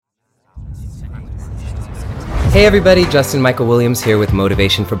Hey everybody, Justin Michael Williams here with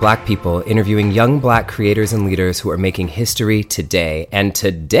Motivation for Black People, interviewing young Black creators and leaders who are making history today. And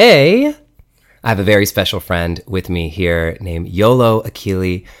today, I have a very special friend with me here named Yolo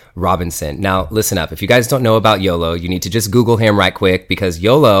Akili Robinson. Now, listen up. If you guys don't know about Yolo, you need to just Google him right quick because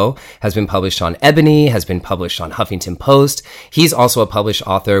Yolo has been published on Ebony, has been published on Huffington Post. He's also a published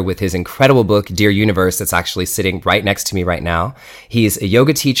author with his incredible book, Dear Universe, that's actually sitting right next to me right now. He's a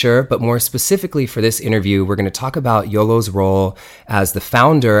yoga teacher, but more specifically for this interview, we're going to talk about Yolo's role as the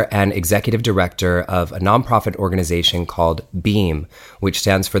founder and executive director of a nonprofit organization called BEAM, which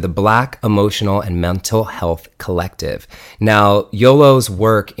stands for the Black Emotional and Mental Health Collective. Now, Yolo's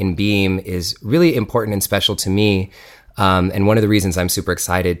work in BEAM is really important and special to me. And one of the reasons I'm super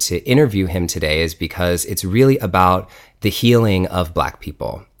excited to interview him today is because it's really about the healing of Black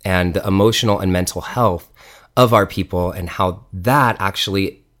people and the emotional and mental health of our people and how that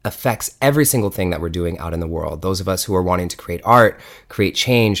actually affects every single thing that we're doing out in the world. Those of us who are wanting to create art, create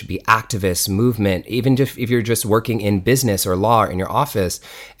change, be activists, movement, even if you're just working in business or law or in your office,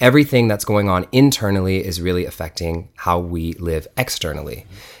 everything that's going on internally is really affecting how we live externally.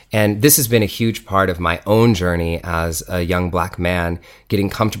 And this has been a huge part of my own journey as a young Black man, getting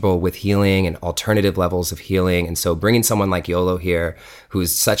comfortable with healing and alternative levels of healing. And so bringing someone like Yolo here,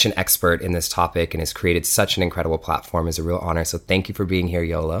 who's such an expert in this topic and has created such an incredible platform, is a real honor. So thank you for being here,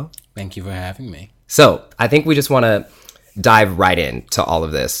 Yolo. Thank you for having me. So I think we just want to dive right into all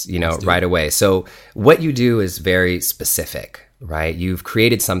of this, right away. So what you do is very specific, right? You've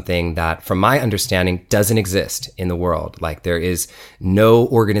created something that, from my understanding, doesn't exist in the world. Like there is no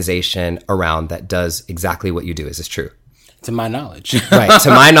organization around that does exactly what you do. Is this true? To my knowledge. Right. To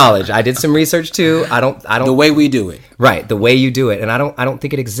my knowledge. I did some research too. I don't. The way we do it. Right. The way you do it. And I don't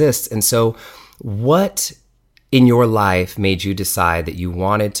think it exists. And so what in your life made you decide that you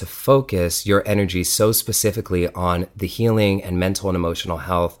wanted to focus your energy so specifically on the healing and mental and emotional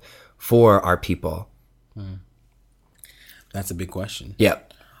health for our people? That's a big question.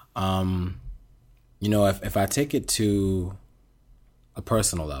 Yep. If I take it to a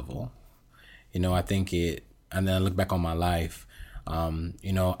personal level, I think and then I look back on my life,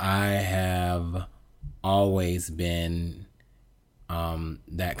 I have always been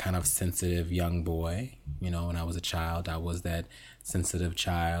that kind of sensitive young boy. When I was a child, I was that sensitive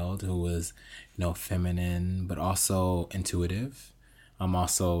child who was, feminine, but also intuitive.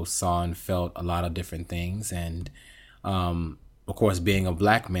 Also saw and felt a lot of different things. And, of course, being a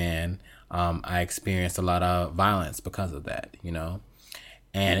Black man, I experienced a lot of violence because of that,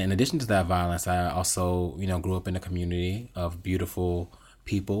 And in addition to that violence, I also, grew up in a community of beautiful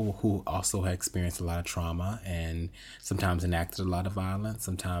people who also had experienced a lot of trauma and sometimes enacted a lot of violence,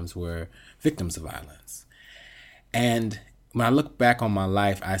 sometimes were victims of violence. And when I look back on my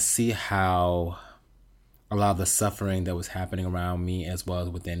life, I see how a lot of the suffering that was happening around me as well as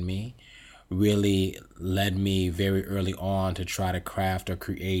within me really led me very early on to try to craft or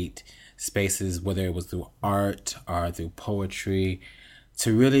create spaces, whether it was through art or through poetry,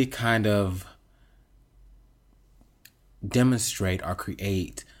 to really kind of demonstrate or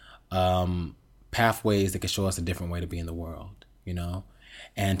create pathways that could show us a different way to be in the world,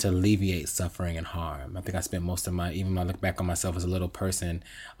 and to alleviate suffering and harm. I think I spent most of even when I look back on myself as a little person,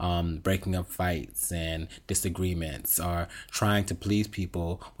 breaking up fights and disagreements or trying to please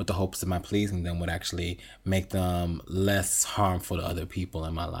people with the hopes that my pleasing them would actually make them less harmful to other people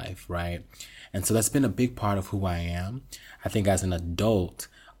in my life, right? And so that's been a big part of who I am. I think as an adult,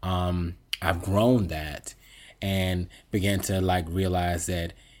 I've grown that and began to realize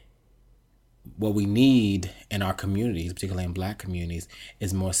that what we need in our communities, particularly in Black communities,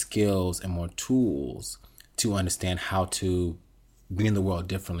 is more skills and more tools to understand how to be in the world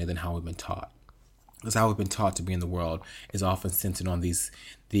differently than how we've been taught. Because how we've been taught to be in the world is often centered on these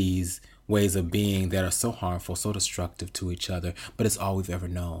ways of being that are so harmful, so destructive to each other, but it's all we've ever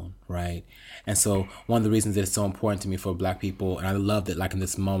known, right? And so one of the reasons that it's so important to me for Black people, and I love that in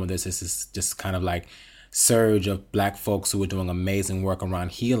this moment, there's this just kind of surge of Black folks who are doing amazing work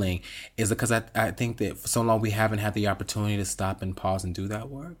around healing, is because I think that for so long we haven't had the opportunity to stop and pause and do that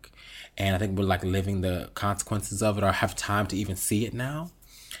work. And I think we're living the consequences of it or have time to even see it now.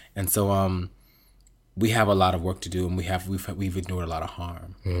 And so we have a lot of work to do, and we've endured a lot of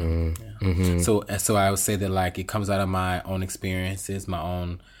harm. Mm-hmm. Yeah. Mm-hmm. So I would say that it comes out of my own experiences, my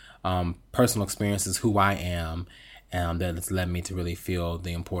own personal experiences, who I am, that has led me to really feel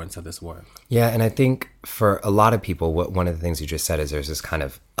the importance of this work. Yeah, and I think for a lot of people, one of the things you just said is there's this kind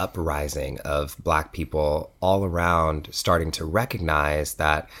of uprising of Black people all around starting to recognize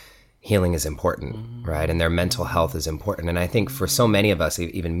that healing is important, right? And their mental health is important. And I think for so many of us,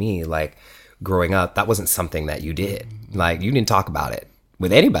 even me, growing up, that wasn't something that you did. Like, you didn't talk about it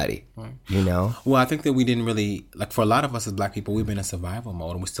with anybody, you know? Well, I think that we didn't really, like, for a lot of us as Black people, we've been in survival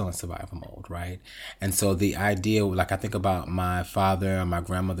mode, and we're still in survival mode, right? And so the idea, like, I think about my father and my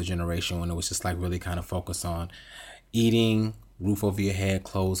grandmother generation when it was just like really kind of focused on eating, roof over your head,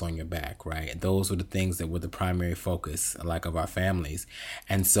 clothes on your back, right? Those were the things that were the primary focus, like, of our families.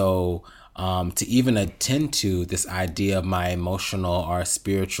 And so to even attend to this idea of my emotional or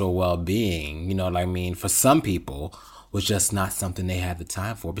spiritual well-being, you know what I mean, for some people was just not something they had the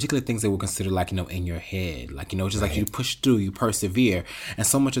time for, particularly things that were considered like, you know, in your head, like, you know, just like you push through, you persevere. And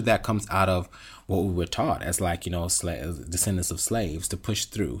so much of that comes out of what we were taught as, like, you know, descendants of slaves, to push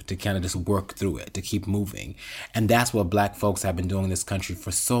through, to kind of just work through it, to keep moving. And that's what Black folks have been doing in this country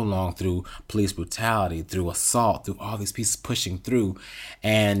for so long, through police brutality, through assault, through all these pieces pushing through.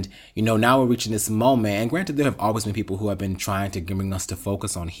 And, you know, now we're reaching this moment. And granted, there have always been people who have been trying to bring us to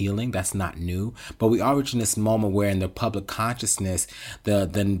focus on healing. That's not new. But we are reaching this moment where in the public consciousness,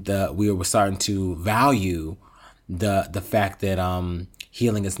 we were starting to value the fact that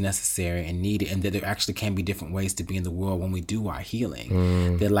healing is necessary and needed, and that there actually can be different ways to be in the world when we do our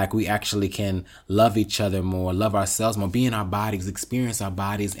healing. That, like, we actually can love each other more, love ourselves more, be in our bodies, experience our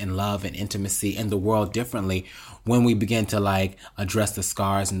bodies in love and intimacy in the world differently when we begin to, like, address the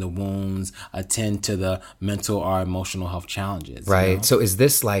scars and the wounds, attend to the mental or emotional health challenges. Right. You know? So is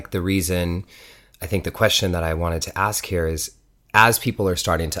this, like, the reason, I think the question that I wanted to ask here is, as people are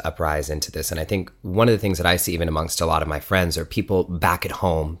starting to uprise into this, and I think one of the things that I see even amongst a lot of my friends are people back at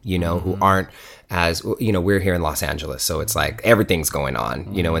home, you know, who aren't as, you know, we're here in Los Angeles, so it's like everything's going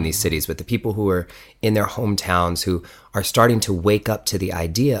on, you know, in these cities, but the people who are in their hometowns who are starting to wake up to the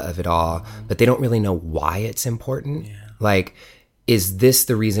idea of it all, but they don't really know why it's important. Like, is this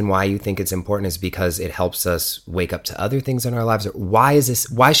the reason why you think it's important, is because it helps us wake up to other things in our lives? Or why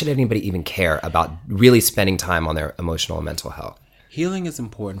should anybody even care about really spending time on their emotional and mental health? Healing is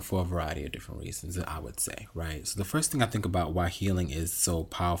important for a variety of different reasons, I would say, right? So the first thing I think about why healing is so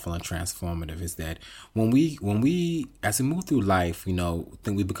powerful and transformative is that when we as we move through life, you know,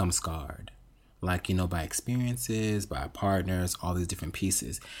 think we become scarred, like, you know, by experiences, by partners, all these different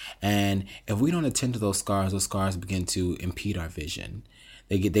pieces. And if we don't attend to those scars begin to impede our vision.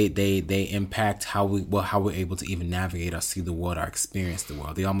 They impact how we're able to even navigate or see the world or experience the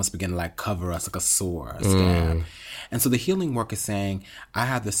world. They almost begin to, like, cover us like a sore, a scab. And so the healing work is saying, I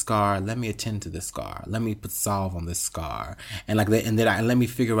have the scar. Let me attend to this scar. Let me put salve on this scar, and like that, and then let me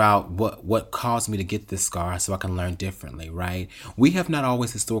figure out what caused me to get this scar, so I can learn differently. Right? We have not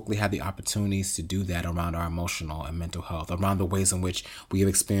always historically had the opportunities to do that around our emotional and mental health, around the ways in which we have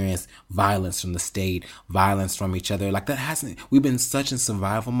experienced violence from the state, violence from each other. Like, that hasn't. We've been such in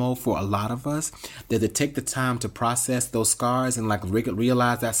survival mode for a lot of us that to take the time to process those scars and, like,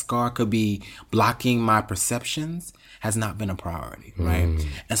 realize that scar could be blocking my perceptions has not been a priority, right?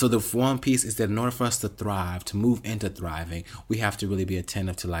 And so the one piece is that in order for us to thrive, to move into thriving, we have to really be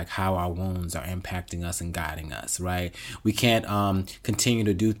attentive to, like, how our wounds are impacting us and guiding us, right? We can't continue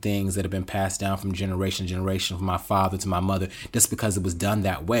to do things that have been passed down from generation to generation, from my father to my mother, just because it was done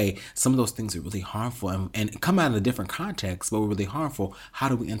that way. Some of those things are really harmful and come out of a different context, but were really harmful. How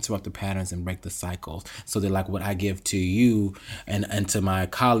do we interrupt the patterns and break the cycles so that, like, what I give to you and to my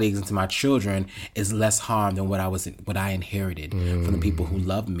colleagues and to my children is less harm than what I inherited from the people who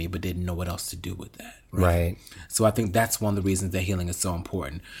loved me but didn't know what else to do with that. Right. So I think that's one of the reasons that healing is so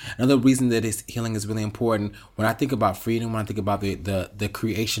important. Another reason that healing is really important, when I think about freedom, when I think about the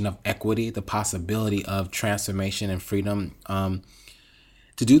creation of equity, the possibility of transformation and freedom,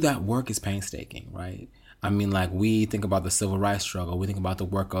 to do that work is painstaking, right? I mean, like, we think about the civil rights struggle, we think about the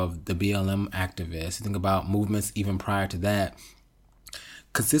work of the BLM activists, we think about movements even prior to that.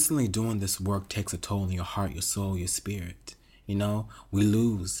 Consistently doing this work takes a toll on your heart, your soul, your spirit. You know, we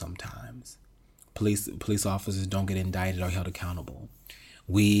lose sometimes. Police officers don't get indicted or held accountable.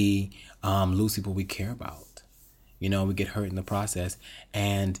 We lose people we care about. You know, we get hurt in the process.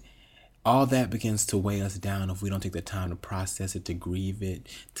 And all that begins to weigh us down if we don't take the time to process it, to grieve it,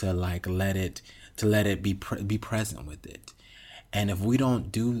 to, like, let it be present with it. And if we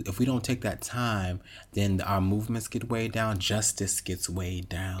don't take that time, then our movements get weighed down. Justice gets weighed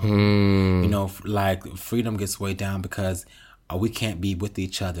down. You know, like, freedom gets weighed down because we can't be with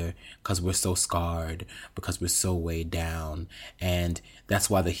each other because we're so scarred, because we're so weighed down. And that's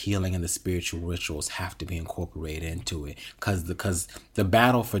why the healing and the spiritual rituals have to be incorporated into it, because the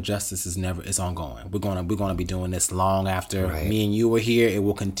battle for justice is ongoing. We're gonna be doing this long after me and you were here. It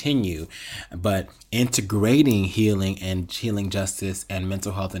will continue, but integrating healing and healing justice and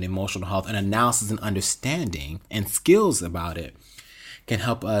mental health and emotional health and analysis and understanding and skills about it can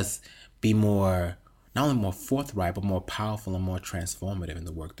help us be more, not only more forthright, but more powerful and more transformative in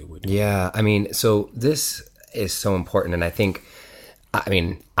the work that we're doing. Yeah, I mean, so this is so important. And I think, I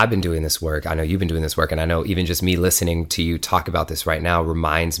mean, I've been doing this work. I know you've been doing this work. And I know even just me listening to you talk about this right now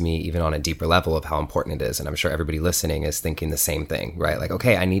reminds me even on a deeper level of how important it is. And I'm sure everybody listening is thinking the same thing, right? Like,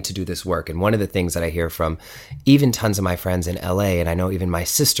 okay, I need to do this work. And one of the things that I hear from even tons of my friends in LA, and I know even my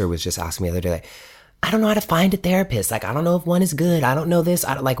sister was just asking me the other day, like, I don't know how to find a therapist. Like, I don't know if one is good. I don't know this.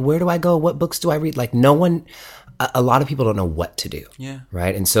 I don't, like, where do I go? What books do I read? Like, no one, a lot of people don't know what to do. Yeah.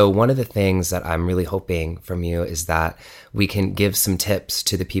 Right. And so one of the things that I'm really hoping from you is that we can give some tips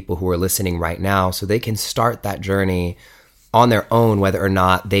to the people who are listening right now so they can start that journey on their own, whether or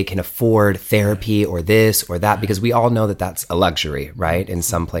not they can afford therapy or this or that, because we all know that that's a luxury, right? In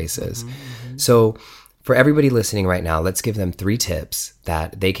some places. So for everybody listening right now, let's give them 3 tips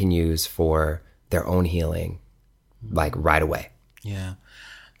that they can use for their own healing, like right away. Yeah.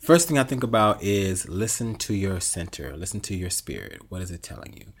 First thing I think about is listen to your center, listen to your spirit. What is it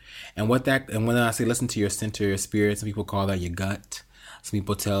telling you? And when I say listen to your center, your spirit, some people call that your gut. Some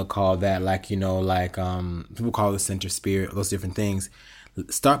people call that people call the center spirit, those different things.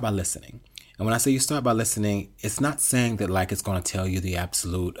 Start by listening. And when I say you start by listening, it's not saying that like it's going to tell you the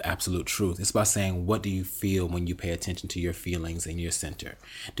absolute truth. It's about saying, what do you feel when you pay attention to your feelings and your center?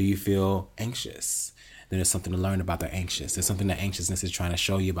 Do you feel anxious? Then there's something to learn about the anxious. There's something that anxiousness is trying to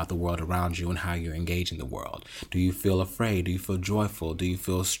show you about the world around you and how you're engaging the world. Do you feel afraid? Do you feel joyful? Do you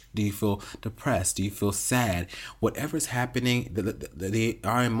feel depressed? Do you feel sad? Whatever's happening,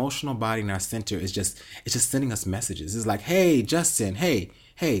 our emotional body and our center it's just sending us messages. It's like, hey, Justin, hey,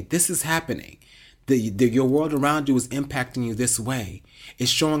 this is happening. Your world around you is impacting you this way.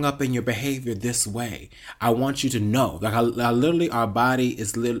 It's showing up in your behavior this way. I want you to know. Like, literally, our body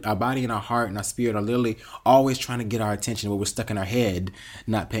and our heart and our spirit are literally always trying to get our attention, where we're stuck in our head,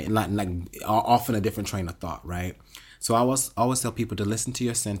 not off in a different train of thought, right? So I always tell people to listen to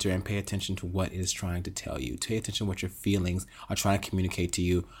your center and pay attention to what it is trying to tell you. Pay attention to what your feelings are trying to communicate to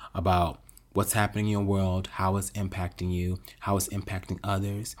you about what's happening in your world, how it's impacting you, how it's impacting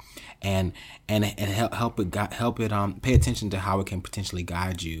others, and help it pay attention to how it can potentially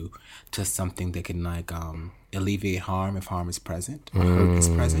guide you to something that can alleviate harm if harm is present or hurt is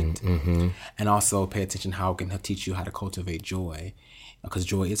present, and also pay attention how it can teach you how to cultivate joy. Because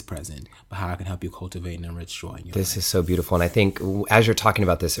joy is present, but how I can help you cultivate and enrich joy in your life. This is so beautiful. And I think as you're talking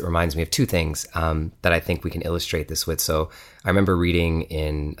about this, it reminds me of 2 things that I think we can illustrate this with. So I remember reading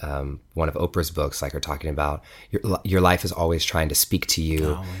in one of Oprah's books, like, her talking about your life is always trying to speak to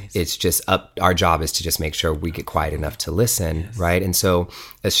you. Always. It's just our job is to just make sure we get quiet enough to listen, yes. Right? And so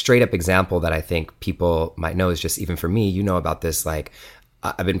a straight up example that I think people might know is just, even for me, you know about this, like,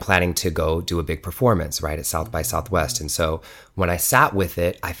 I've been planning to go do a big performance, right, at South by Southwest. And so when I sat with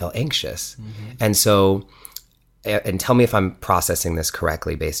it, I felt anxious. And so, and tell me if I'm processing this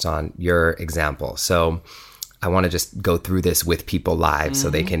correctly based on your example. So I want to just go through this with people live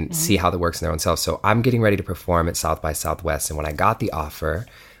so they can see how that works in their own self. So I'm getting ready to perform at South by Southwest. And when I got the offer,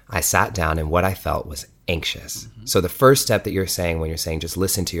 I sat down and what I felt was anxious. So the first step that you're saying when you're saying just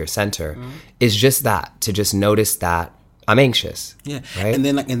listen to your center is just that, to just notice that I'm anxious. Yeah. Right? And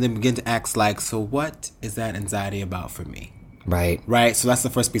then begin to ask, like, so what is that anxiety about for me? Right. So that's the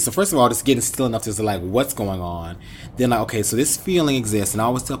first piece. So first of all, just getting still enough to like, what's going on? Then like, okay, so this feeling exists. And I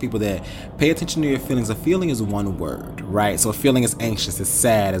always tell people that pay attention to your feelings. A feeling is one word, right? So a feeling is anxious, it's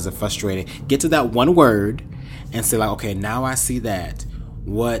sad, it's frustrated. Get to that one word and say like, okay, now I see that.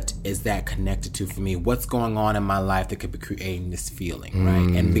 What is that connected to for me? What's going on in my life that could be creating this feeling,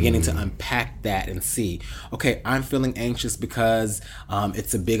 right? And beginning to unpack that and see, okay, I'm feeling anxious because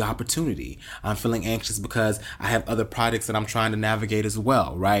it's a big opportunity. I'm feeling anxious because I have other projects that I'm trying to navigate as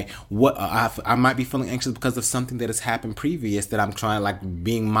well, right? I might be feeling anxious because of something that has happened previous that I'm trying, like,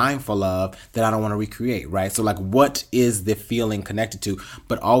 being mindful of that I don't want to recreate, right? So like, what is the feeling connected to?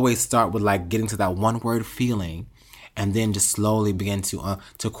 But always start with like getting to that one word feeling, and then just slowly begin to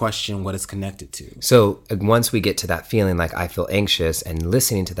question what it's connected to. So once we get to that feeling, like I feel anxious, and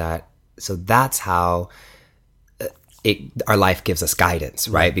listening to that, so that's how our life gives us guidance,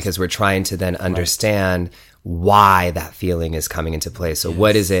 right? Because we're trying to then understand why that feeling is coming into play. So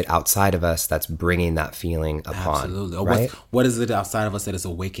what is it outside of us that's bringing that feeling upon? Absolutely. Or right? what is it outside of us that is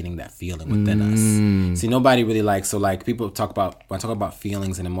awakening that feeling within us? See, nobody really so like people when I talk about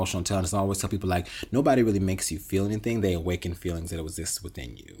feelings and emotional intelligence, I always tell people like, nobody really makes you feel anything. They awaken feelings that exist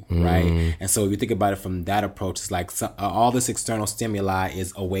within you, right? And so if you think about it from that approach, it's like all this external stimuli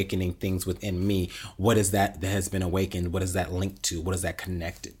is awakening things within me. What is that has been awakened? What is that linked to? What is that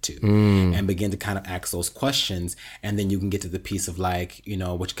connected to? And begin to kind of ask those questions questions, and then you can get to the piece of like,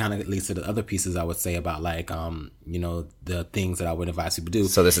 which kind of leads to the other pieces I would say about like, the things that I would advise people to do.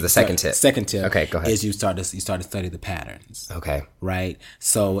 So this is the second tip. Second tip. Okay, go ahead. Is you start to study the patterns. Okay. Right.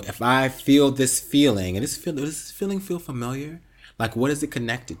 So if I feel this feeling, and does this feeling feel familiar? Like, what is it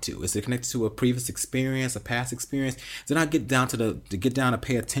connected to? Is it connected to a previous experience, a past experience? Then I get down to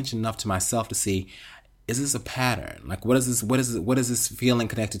pay attention enough to myself to see, is this a pattern? Like, what is this feeling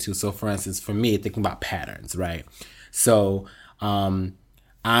connected to? So, for instance, for me, thinking about patterns, right? So, I'm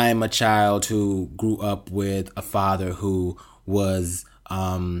a child who grew up with a father who was,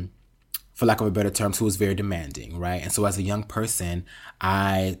 for lack of a better term, who was very demanding, right? And so as a young person,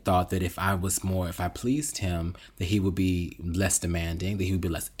 I thought that if I pleased him, that he would be less demanding, that he would be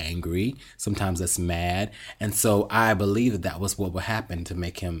less angry, sometimes less mad. And so I believed that was what would happen to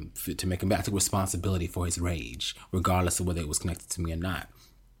make him back. I took responsibility for his rage, regardless of whether it was connected to me or not.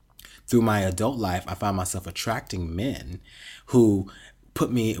 Through my adult life, I found myself attracting men who put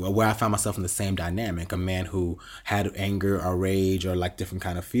me where I found myself in the same dynamic, a man who had anger or rage or like different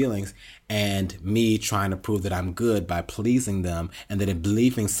kind of feelings, and me trying to prove that I'm good by pleasing them, and then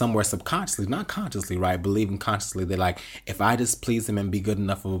believing somewhere subconsciously, not consciously, right, believing consciously that like if I just please them and be good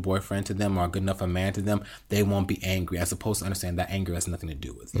enough of a boyfriend to them or good enough a man to them, they won't be angry, as opposed to understand that anger has nothing to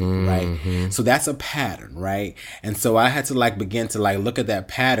do with it, right? So that's a pattern, right? And so I had to like begin to like look at that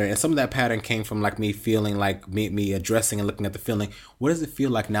pattern, and some of that pattern came from like me feeling like me addressing and looking at the feeling. What does it feel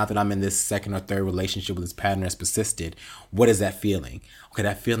like now that I'm in this second or third relationship with this pattern that's persisted? What is that feeling? Okay,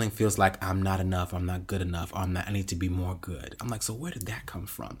 that feeling feels like I'm not enough, I'm not good enough, I need to be more good. I'm like, so where did that come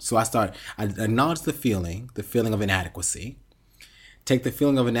from? So I acknowledge the feeling of inadequacy, take the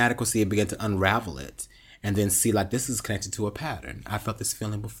feeling of inadequacy and begin to unravel it, and then see like this is connected to a pattern. I felt this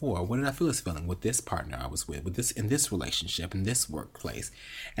feeling before. Where did I feel this feeling? With this partner I was with this in this relationship, in this workplace.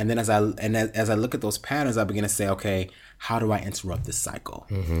 And then as I look at those patterns, I begin to say, okay, how do I interrupt this cycle?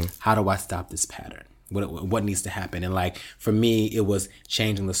 How do I stop this pattern? What needs to happen? And like for me, it was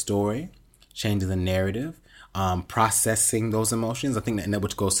changing the story, changing the narrative, processing those emotions. I think that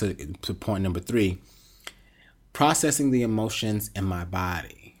which goes to point number 3, processing the emotions in my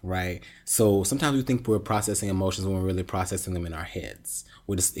body. Right. So sometimes we think we're processing emotions when we're really processing them in our heads.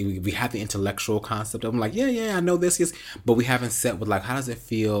 We have the intellectual concept of them, like, yeah, I know this, yes, but we haven't set with like, how does it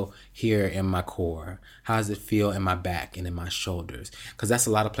feel here in my core? How does it feel in my back and in my shoulders? Because that's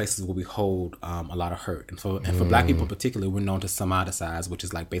a lot of places where we hold a lot of hurt. And for Black people particularly, we're known to somaticize, which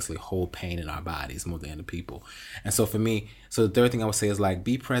is like basically hold pain in our bodies more than other people. And so for me, so the third thing I would say is like,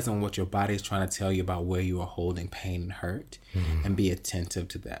 be present with what your body is trying to tell you about where you are holding pain and hurt, and be attentive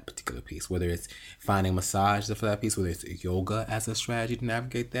to that particular piece, whether it's finding massage for that piece, whether it's yoga as a strategy to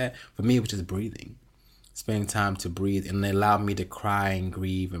navigate that. For me, it was just breathing. Spending time to breathe, and it allowed me to cry and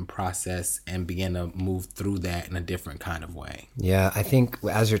grieve and process and begin to move through that in a different kind of way. Yeah, I think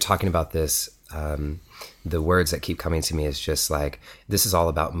as you're talking about this, the words that keep coming to me is just like, this is all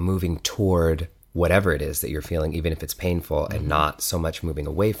about moving toward whatever it is that you're feeling, even if it's painful, and not so much moving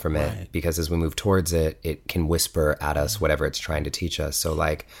away from it. Right. Because as we move towards it, it can whisper at us whatever it's trying to teach us. So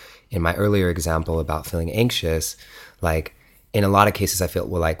like in my earlier example about feeling anxious, like in a lot of cases, I feel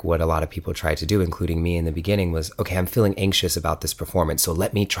like what a lot of people try to do, including me in the beginning, was, okay, I'm feeling anxious about this performance, so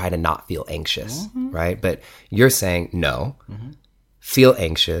let me try to not feel anxious, right? But you're saying, no, feel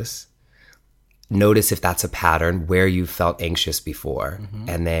anxious, notice if that's a pattern where you felt anxious before,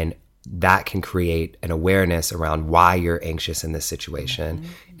 and then that can create an awareness around why you're anxious in this situation,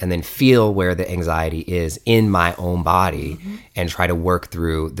 and then feel where the anxiety is in my own body, and try to work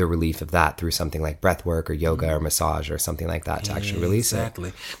through the relief of that through something like breath work or yoga or massage or something like that to actually release it.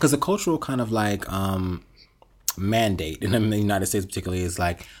 Exactly. Because the cultural kind of like mandate in the United States particularly is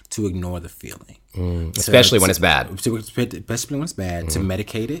like to ignore the feeling. Especially when it's bad. Especially when it's bad, to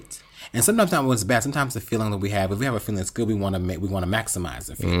medicate it. And sometimes not when it's bad. Sometimes the feeling that we have, if we have a feeling that's good, we want to maximize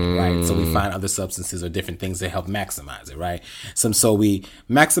the feeling, right? So we find other substances or different things that help maximize it, right? So we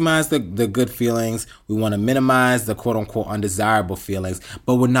maximize the good feelings. We want to minimize the quote unquote undesirable feelings,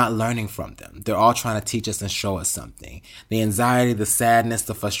 but we're not learning from them. They're all trying to teach us and show us something. The anxiety, the sadness,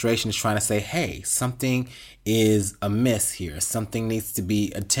 the frustration is trying to say, hey, something is amiss here. Something needs to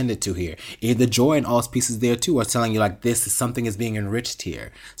be attended to here. The joy in all its pieces there too are telling you like something is being enriched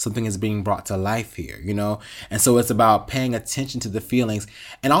here. Something is being brought to life here, you know? And so it's about paying attention to the feelings.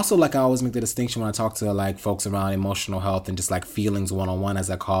 And also, like I always make the distinction when I talk to like folks around emotional health and just like feelings one-on-one,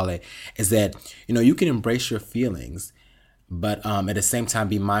 as I call it, is that, you know, you can embrace your feelings, but at the same time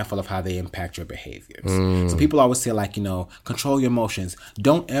be mindful of how they impact your behaviors. So people always say, like, control your emotions.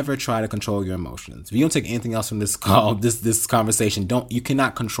 Don't ever try to control your emotions. If you don't take anything else from this call, this conversation, you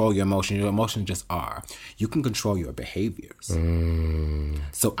cannot control your emotions. Your emotions just are. You can control your behaviors.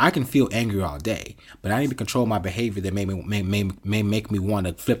 So I can feel angry all day, but I need to control my behavior that may make me want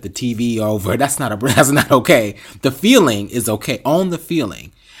to flip the TV over. That's not okay. The feeling is okay. Own the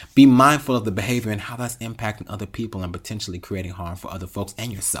feeling. Be mindful of the behavior and how that's impacting other people and potentially creating harm for other folks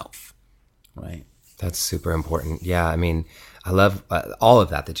and yourself, right? That's super important. Yeah, I mean, I love all of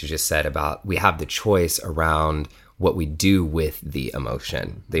that you just said about we have the choice around what we do with the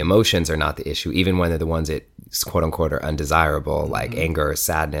emotion. The emotions are not the issue, even when they're the ones that quote unquote are undesirable, like anger or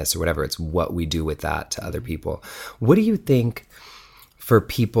sadness or whatever. It's what we do with that to other people. What do you think for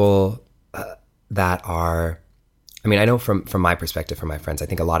people that are... I mean, I know from my perspective, from my friends, I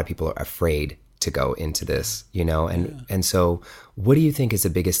think a lot of people are afraid to go into this, and so what do you think is the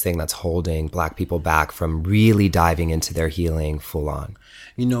biggest thing that's holding Black people back from really diving into their healing full on?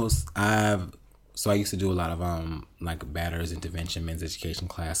 I used to do a lot of like batters, intervention, men's education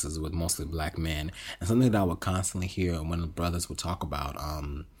classes with mostly Black men, and something that I would constantly hear when the brothers would talk about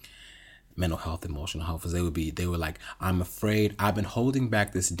mental health, emotional health, is they were like, I'm afraid, I've been holding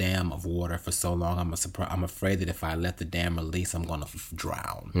back this dam of water for so long. I'm afraid that if I let the dam release, I'm going to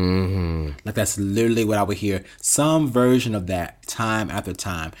drown. Like, that's literally what I would hear. Some version of that time after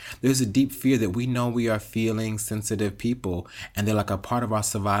time. There's a deep fear that we know we are feeling sensitive people, and they're like a part of our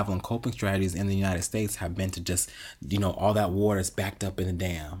survival and coping strategies in the United States have been to just, all that water is backed up in the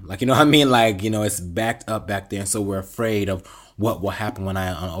dam. Like, what I mean? Like, it's backed up back there. And so we're afraid of what will happen when I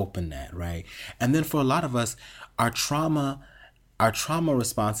unopen that, right? And then for a lot of us, our trauma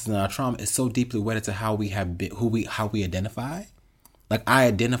responses and our trauma is so deeply wedded to how we have been, how we identify. Like, I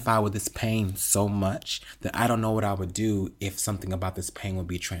identify with this pain so much that I don't know what I would do if something about this pain would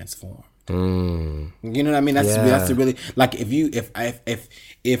be transformed. You know what I mean? That's really, like,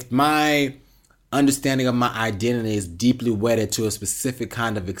 if my understanding of my identity is deeply wedded to a specific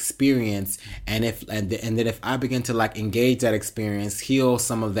kind of experience, and then if I begin to like engage that experience, heal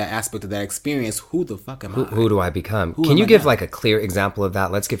some of that aspect of that experience, who the fuck am I? Who do I become? Can you give like a clear example of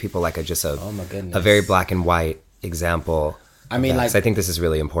that? Let's give people like oh my goodness, a very black and white example. I mean, like, I think this is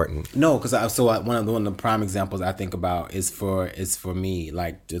really important. No, because one of the prime examples I think about is for me,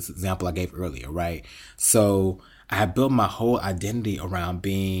 like this example I gave earlier, right? So I have built my whole identity around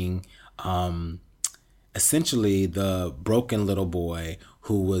being essentially the broken little boy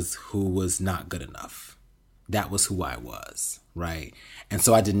who was not good enough. That was who I was, right? And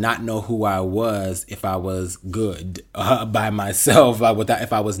so I did not know who I was if I was good by myself,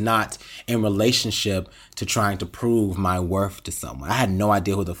 if I was not in relationship to trying to prove my worth to someone. I had no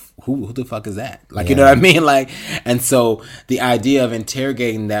idea who the fuck is that? Like, you know what I mean? Like, and so the idea of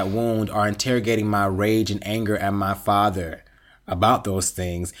interrogating that wound, or interrogating my rage and anger at my father about those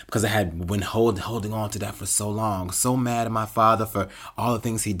things, because I had been holding on to that for so long, so mad at my father for all the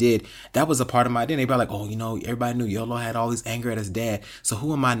things he did. That was a part of my identity. Everybody like, everybody knew Yolo had all this anger at his dad. So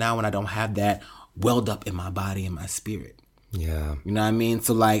who am I now when I don't have that welled up in my body and my spirit? Yeah. You know what I mean?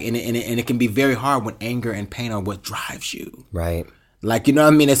 So like, and it can be very hard when anger and pain are what drives you. Right. Like, you know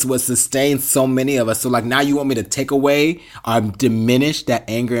what I mean? It's what sustains so many of us. So like, now you want me to take away or diminish that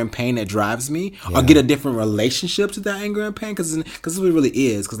anger and pain that drives me, or get a different relationship to that anger and pain? Because this what it really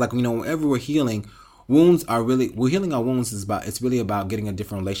is. Because like, whenever we're healing, we're healing our wounds it's really about getting a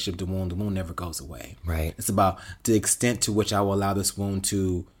different relationship to the wound. The wound never goes away. Right. It's about the extent to which I will allow this wound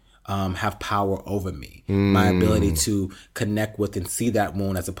to have power over me. My ability to connect with and see that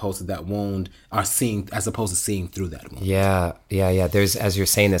wound as opposed to that wound, or seeing through that wound. Yeah. There's, as you're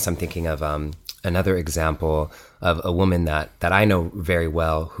saying this, I'm thinking of another example of a woman that I know very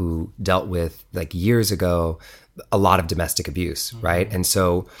well who dealt with, like, years ago, a lot of domestic abuse, right? And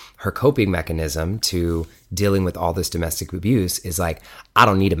so her coping mechanism to dealing with all this domestic abuse is like, I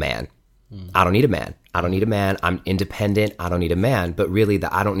don't need a man. I don't need a man. I don't need a man. I'm independent. I don't need a man. But really,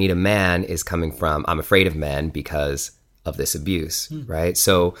 the I don't need a man is coming from I'm afraid of men because of this abuse, right?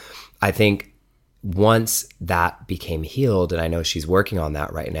 So I think once that became healed, and I know she's working on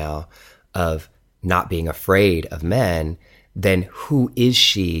that right now, of not being afraid of men, then who is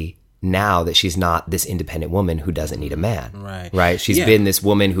she now that she's not this independent woman who doesn't need a man? Right? She's been this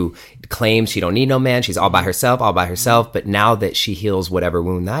woman who claims she don't need no man. She's all by herself. But now that she heals whatever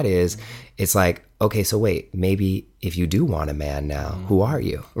wound that is, it's like, okay, so wait, maybe if you do want a man now, who are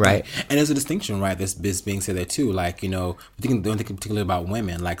you, right? And there's a distinction, right? This being said there too, like, you know, don't think particularly about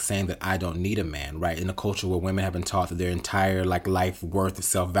women, like saying that I don't need a man, right? In a culture where women have been taught that their entire like life worth of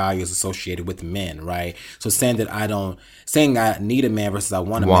self-value is associated with men, right? So saying I need a man versus I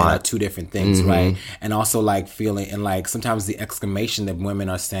want a man are two different things, right? And also like feeling, and like sometimes the exclamation that women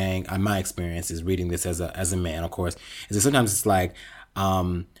are saying, my experience is reading this as a man, of course, is that sometimes it's like,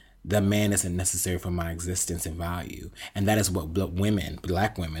 the man isn't necessary for my existence and value. And that is what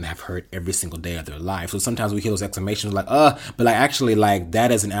black women have heard every single day of their life. So sometimes we hear those exclamations like, but like actually like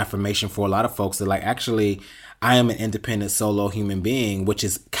that is an affirmation for a lot of folks that like, actually, I am an independent solo human being, which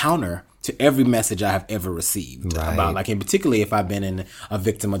is counter to every message I have ever received about, like, and particularly if I've been a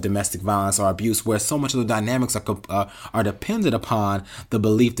victim of domestic violence or abuse, where so much of the dynamics are dependent upon the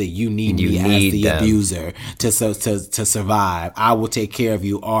belief that you need me as the abuser to survive. I will take care of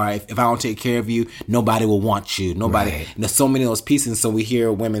you, or if I don't take care of you, nobody will want you. Nobody. There's so many of those pieces, and so we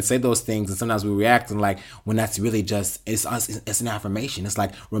hear women say those things, and sometimes we react and like when that's really just it's an affirmation. It's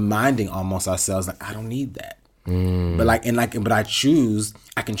like reminding almost ourselves like I don't need that. But I can choose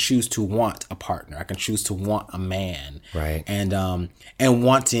to want a partner. I can choose to want a man. Right. And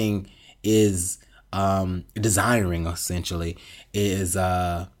wanting is desiring essentially is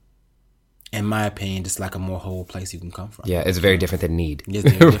in my opinion just like a more whole place you can come from. Yeah, it's very different than need.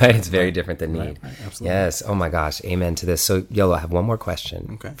 Right? It's very different than need. Right, absolutely. Yes. Oh my gosh. Amen to this. So Yolo, I have one more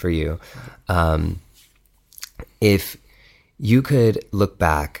question for you. If you could look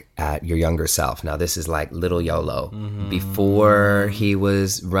back at your younger self. Now, this is like little Yolo. Before he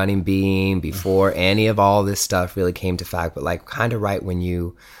was running Beam, before any of all this stuff really came to fact, but like kind of right when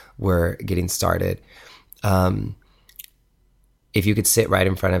you were getting started. If you could sit right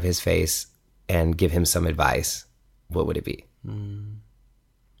in front of his face and give him some advice, what would it be?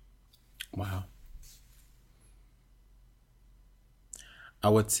 Wow. I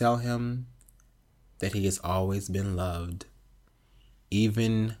would tell him that he has always been loved.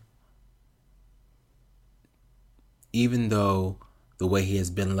 Even though the way he has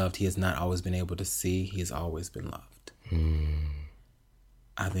been loved, he has not always been able to see, he has always been loved.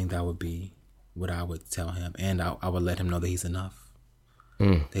 I think that would be what I would tell him. And I would let him know that he's enough.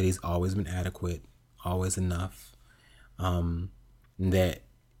 That he's always been adequate, always enough. That,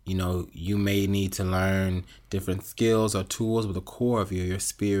 you know, you may need to learn different skills or tools, but the core of you, your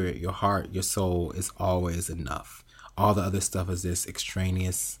spirit, your heart, your soul is always enough. All the other stuff is this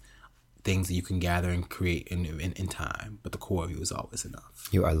extraneous things that you can gather and create in time. But the core of you is always enough.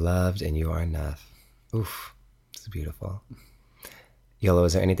 You are loved and you are enough. Oof. It's beautiful. Yolo,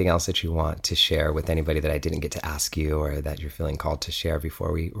 is there anything else that you want to share with anybody that I didn't get to ask you or that you're feeling called to share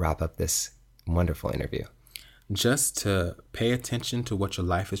before we wrap up this wonderful interview? Just to pay attention to what your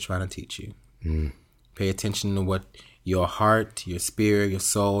life is trying to teach you. Pay attention to what your heart, your spirit, your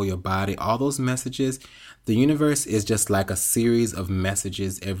soul, your body, all those messages. The universe is just like a series of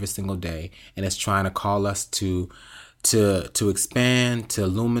messages every single day, and it's trying to call us to expand, to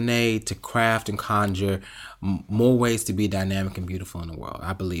illuminate, to craft and conjure more ways to be dynamic and beautiful in the world.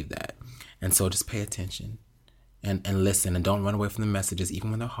 I believe that. And so just pay attention and listen, and don't run away from the messages, even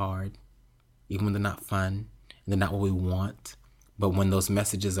when they're hard, even when they're not fun, and they're not what we want. But when those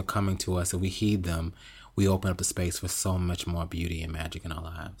messages are coming to us and we heed them, we open up the space for so much more beauty and magic in our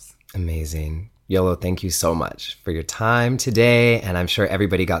lives. Amazing. Yolo, thank you so much for your time today. And I'm sure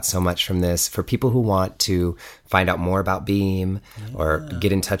everybody got so much from this. For people who want to find out more about Beam or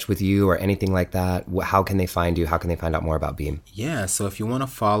get in touch with you or anything like that, how can they find you? How can they find out more about Beam? Yeah, so if you want to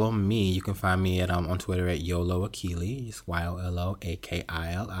follow me, you can find me on Twitter at Yolo Akili. It's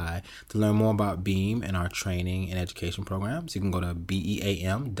YOLOAKILI. To learn more about Beam and our training and education programs, you can go to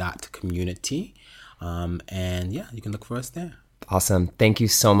beam.community. And yeah, you can look for us there. Awesome. Thank you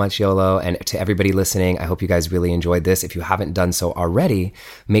so much, Yolo. And to everybody listening, I hope you guys really enjoyed this. If you haven't done so already,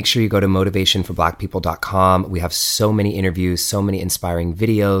 make sure you go to motivationforblackpeople.com. We have so many interviews, so many inspiring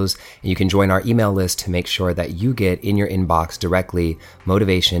videos, and you can join our email list to make sure that you get in your inbox directly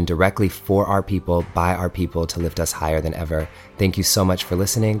motivation directly for our people, by our people, to lift us higher than ever. Thank you so much for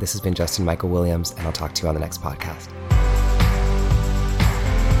listening. This has been Justin Michael Williams, and I'll talk to you on the next podcast.